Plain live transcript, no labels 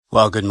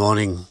Well, good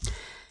morning.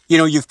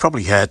 You've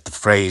probably heard the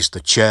phrase,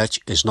 the church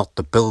is not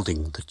the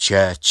building, the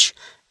church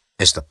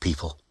is the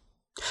people.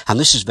 And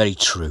this is very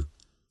true.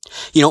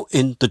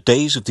 In the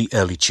days of the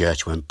early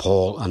church, when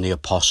Paul and the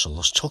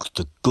apostles took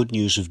the good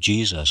news of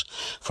Jesus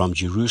from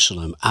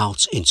Jerusalem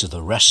out into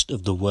the rest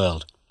of the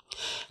world,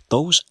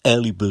 those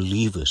early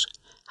believers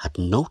had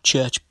no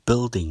church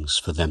buildings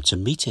for them to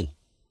meet in.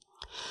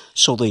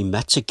 So they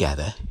met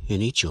together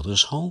in each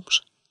other's homes.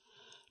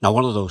 Now,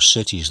 one of those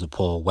cities that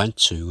Paul went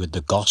to with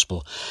the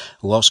gospel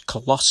was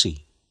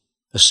Colossae,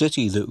 a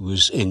city that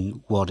was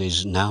in what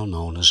is now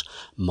known as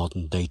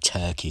modern-day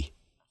Turkey.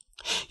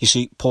 You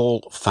see,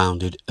 Paul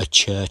founded a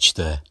church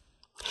there,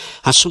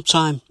 and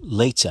sometime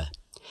later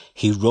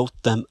he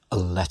wrote them a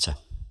letter.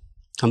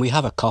 And we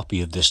have a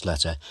copy of this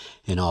letter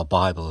in our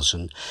Bibles,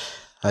 and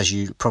as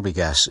you probably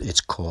guess,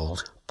 it's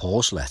called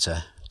Paul's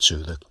letter to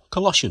the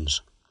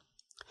Colossians.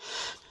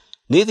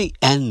 Near the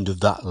end of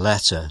that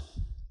letter,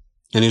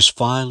 in his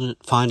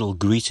final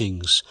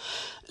greetings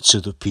to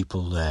the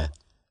people there,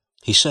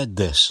 he said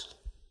this.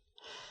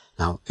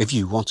 Now, if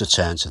you want to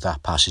turn to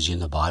that passage in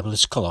the Bible,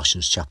 it's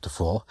Colossians chapter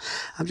 4.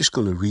 I'm just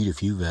going to read a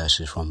few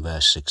verses from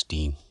verse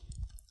 16.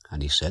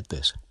 And he said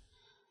this.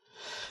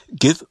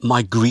 Give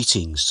my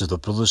greetings to the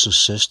brothers and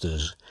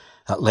sisters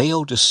at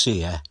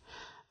Laodicea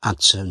and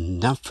to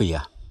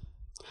Nymphaea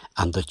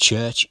and the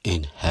church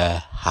in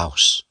her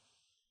house.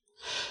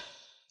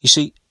 You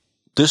see,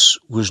 this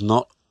was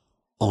not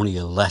only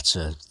a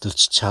letter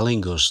that's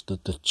telling us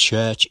that the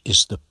church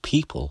is the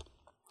people,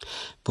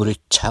 but it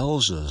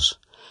tells us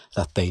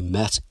that they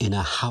met in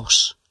a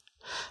house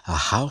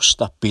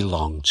that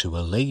belonged to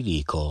a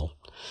lady called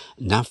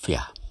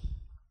Nymphaea.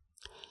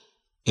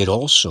 It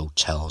also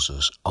tells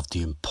us of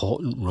the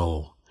important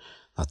role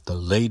that the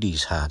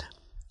ladies had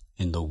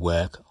in the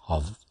work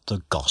of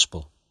the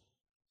gospel.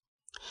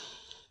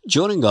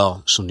 During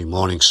our Sunday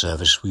morning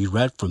service, we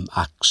read from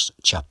Acts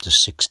chapter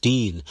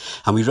 16,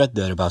 and we read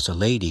there about a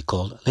lady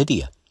called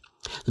Lydia.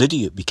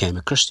 Lydia became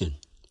a Christian.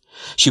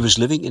 She was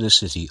living in a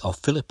city of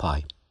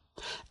Philippi,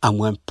 and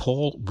when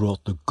Paul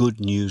brought the good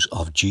news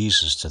of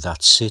Jesus to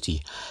that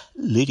city,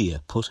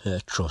 Lydia put her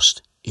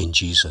trust in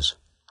Jesus.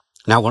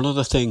 Now, one of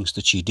the things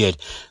that she did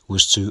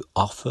was to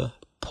offer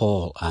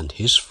Paul and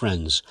his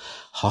friends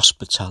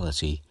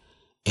hospitality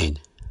in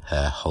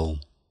her home.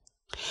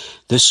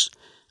 This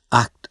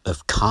act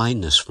of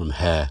kindness from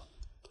her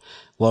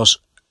was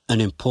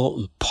an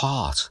important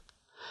part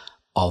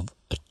of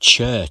a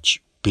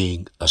church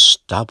being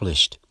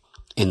established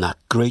in that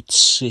great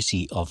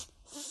city of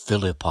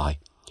Philippi,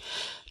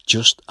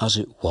 just as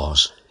it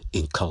was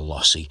in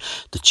Colossae,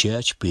 the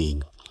church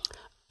being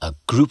a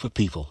group of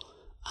people,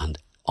 and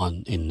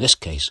in this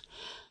case,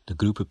 the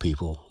group of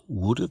people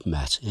would have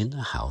met in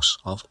the house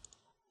of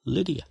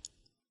Lydia.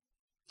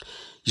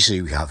 You see,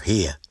 we have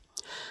here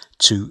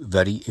two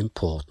very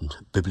important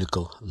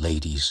biblical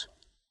ladies.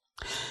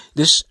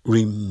 This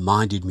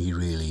reminded me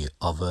really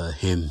of a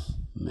hymn.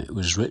 It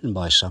was written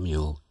by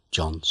Samuel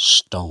John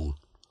Stone.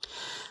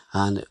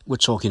 And we're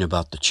talking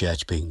about the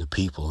church being the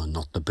people and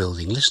not the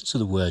building. Listen to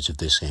the words of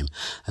this hymn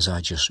as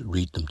I just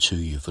read them to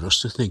you for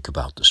us to think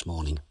about this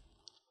morning.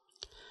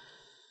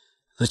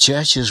 The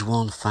church is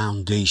one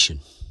foundation.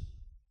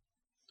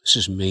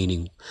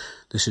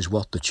 This is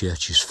what the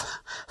church's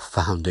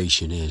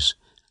foundation is.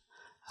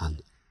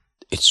 And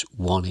it's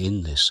one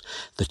in this.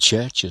 The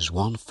church's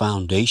one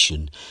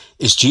foundation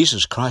is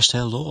Jesus Christ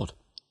our Lord.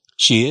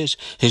 She is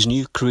his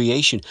new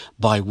creation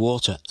by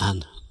water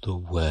and the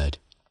word.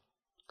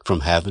 From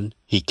heaven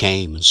he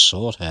came and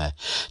sought her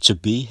to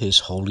be his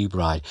holy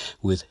bride.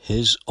 With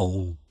his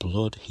own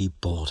blood he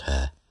bought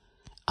her,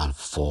 and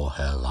for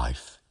her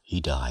life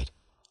he died.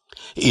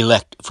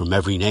 Elect from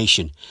every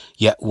nation,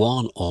 yet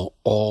one on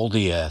all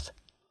the earth.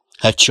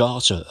 Her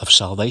charter of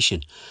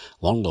salvation,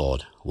 one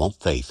Lord, one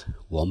faith,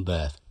 one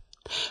birth.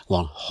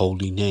 One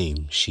holy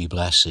name she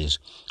blesses,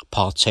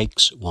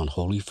 partakes one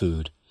holy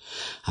food,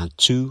 and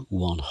to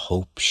one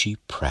hope she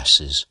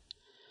presses,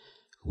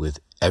 with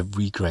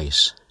every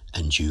grace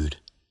endued.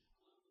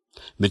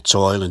 Mid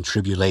toil and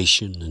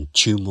tribulation and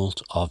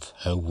tumult of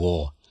her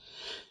war,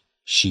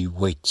 she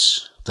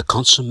waits the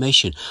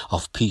consummation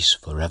of peace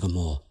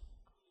forevermore,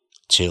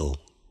 till,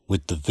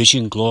 with the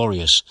vision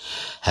glorious,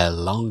 her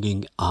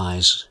longing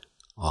eyes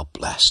are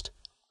blessed,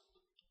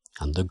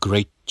 and the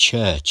great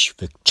church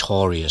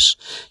victorious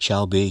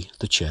shall be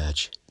the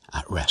church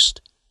at rest.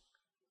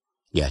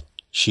 Yet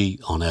she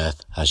on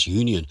earth has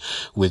union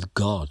with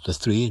God, the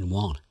three in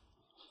one,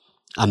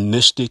 and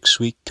mystic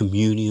sweet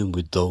communion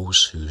with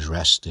those whose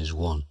rest is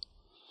won.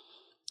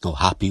 O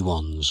happy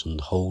ones and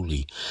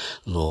holy,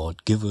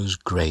 Lord, give us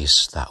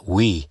grace that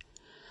we,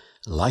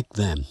 like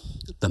them,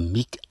 the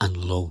meek and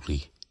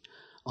lowly,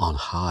 on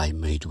high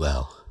may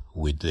dwell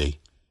with thee.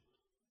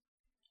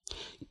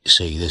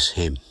 See this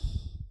hymn.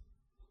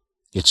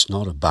 It's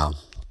not about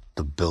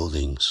the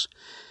buildings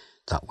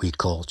that we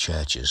call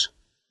churches.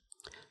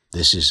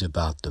 This is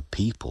about the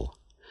people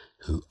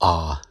who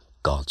are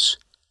God's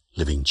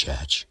living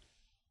church.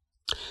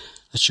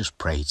 Let's just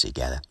pray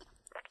together.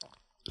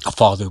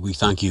 Father, we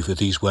thank you for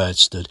these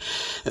words that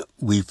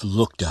we've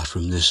looked at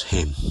from this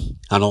hymn,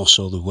 and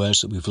also the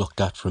words that we've looked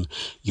at from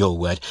your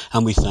word.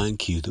 And we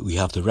thank you that we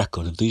have the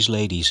record of these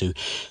ladies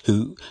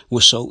who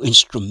were so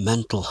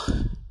instrumental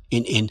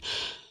in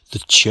the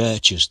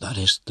churches, that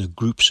is, the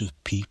groups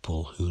of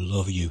people who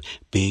love you,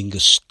 being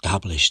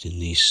established in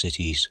these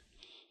cities.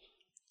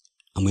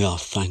 And we are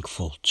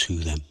thankful to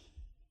them,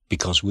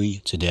 because we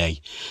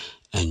today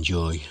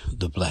enjoy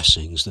the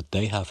blessings that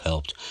they have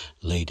helped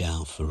lay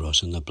down for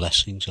us, and the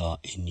blessings are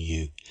in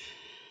you.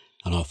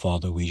 And our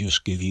Father, we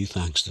just give you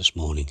thanks this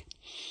morning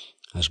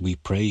as we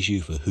praise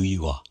you for who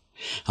you are.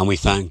 And we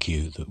thank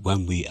you that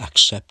when we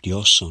accept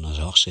your Son as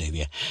our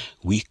Saviour,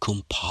 we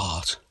become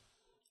part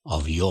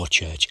of your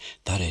church.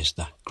 That is,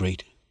 that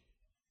great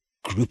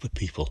group of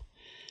people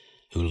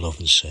who love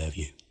and serve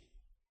you.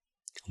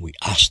 And we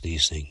ask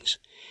these things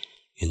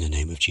in the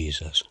name of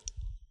Jesus.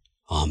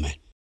 Amen.